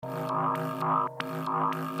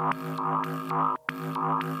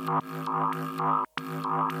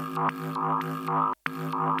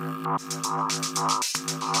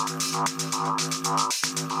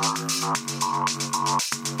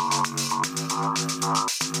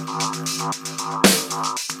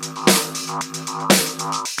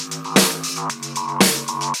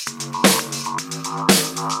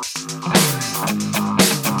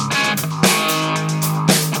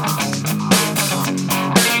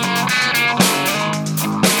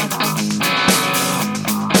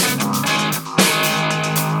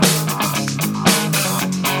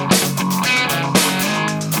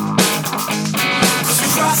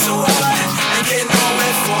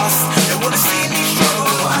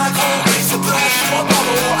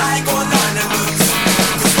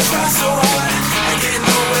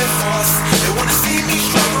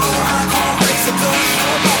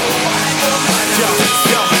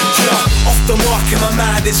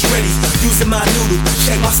it's ready. Using my noodle,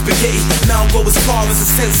 check my spaghetti. Now I'll go as far as the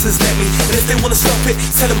senses let me. And if they wanna stop it,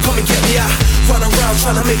 tell them come and get me. I run around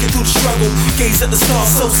trying to make it through the struggle. Gaze at the stars,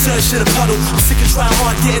 so search in a puddle. I'm sick of trying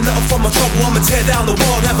hard, getting nothing from my trouble. I'ma tear down the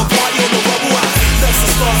world, have a party on the rubble. I love the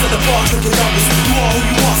stars at the bar, drinking doubles. You are who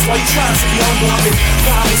you are, so why you trying to be humble? I'm in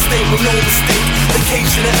violent state with no mistake.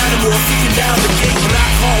 Vacation and animal, I'm kicking down the gate. But I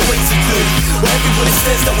can't wait to do what everybody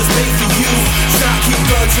says that was made for you. So I keep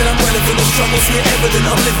going till I'm relevant. The struggles here evident.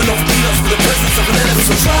 I'm living off peanuts with the presence of an enemy.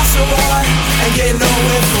 So try so hard and get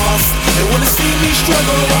nowhere fast. They wanna see me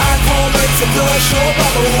struggle, but I can't wait to burst your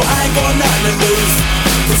bubble. I ain't got nothing to lose.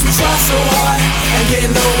 Cause we try so hard and get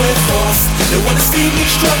nowhere fast. They wanna see me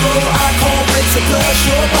struggle, I can't wait to burst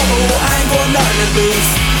your bubble. I ain't got nothing to lose.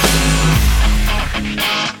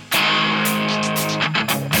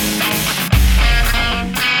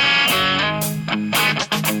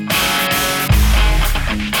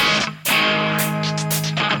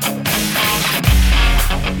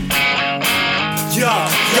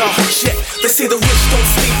 Shit, they say the rich don't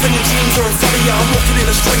sleep and your dreams are in front of you. I'm walking in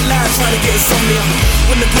a straight line trying to get insomnia.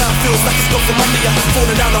 When the ground feels like it's gone from under you,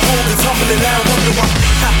 falling down the hole and tumbling down, wonder why.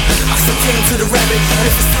 I still came to the rabbit, and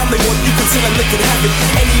if it's time they want, you can tell them they can have it.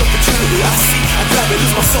 Any opportunity I see, I grab it,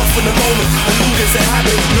 lose myself in the moment. A mood is a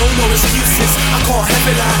habit, no more excuses. I can't have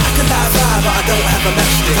it, I can lie vibe, but I don't have a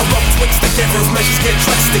matchstick. I rub twigs together as measures get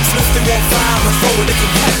drastic. So if they want fire, I'm throwing, they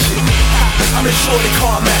can catch it. I'm sure they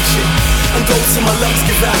can't match it. And go till my lungs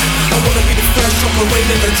give out. I wanna be the first drop of rain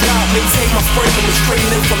in the drought. Maintain my frame and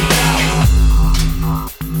restraining from doubt.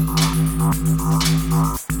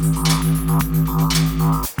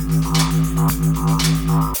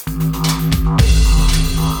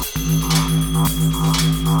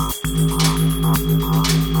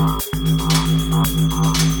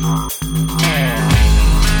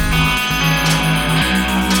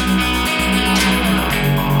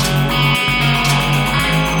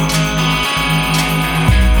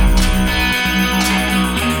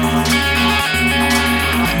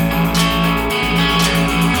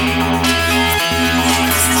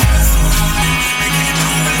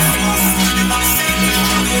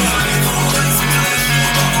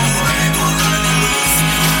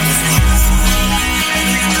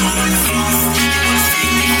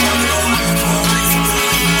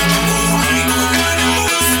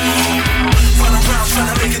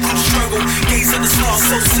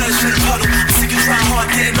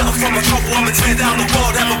 I'ma tear down the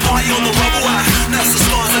world, have a party on the rubble. That's the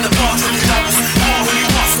stars at the bar, drinking doubles. All who you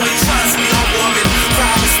are, so you trying to be humble. I'm in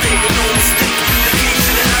proud state with no mistake. The cage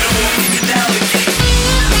and the animal, I'm kicking down the gate.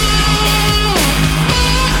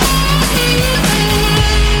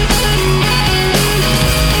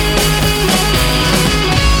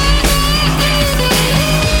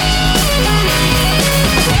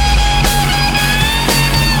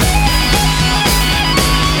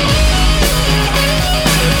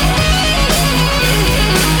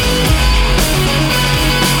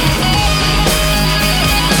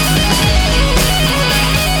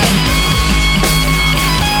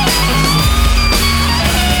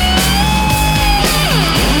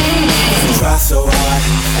 So hard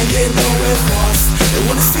and get nowhere fast. They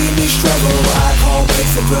wanna see me struggle, I can't wait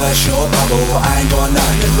to burst your bubble. I ain't got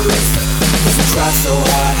nothing to lose. Cause we try so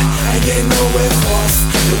hard and get nowhere fast.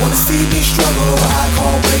 They wanna see me struggle, I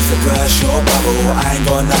can't wait to burst your bubble. I ain't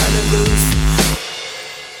got nothing to lose.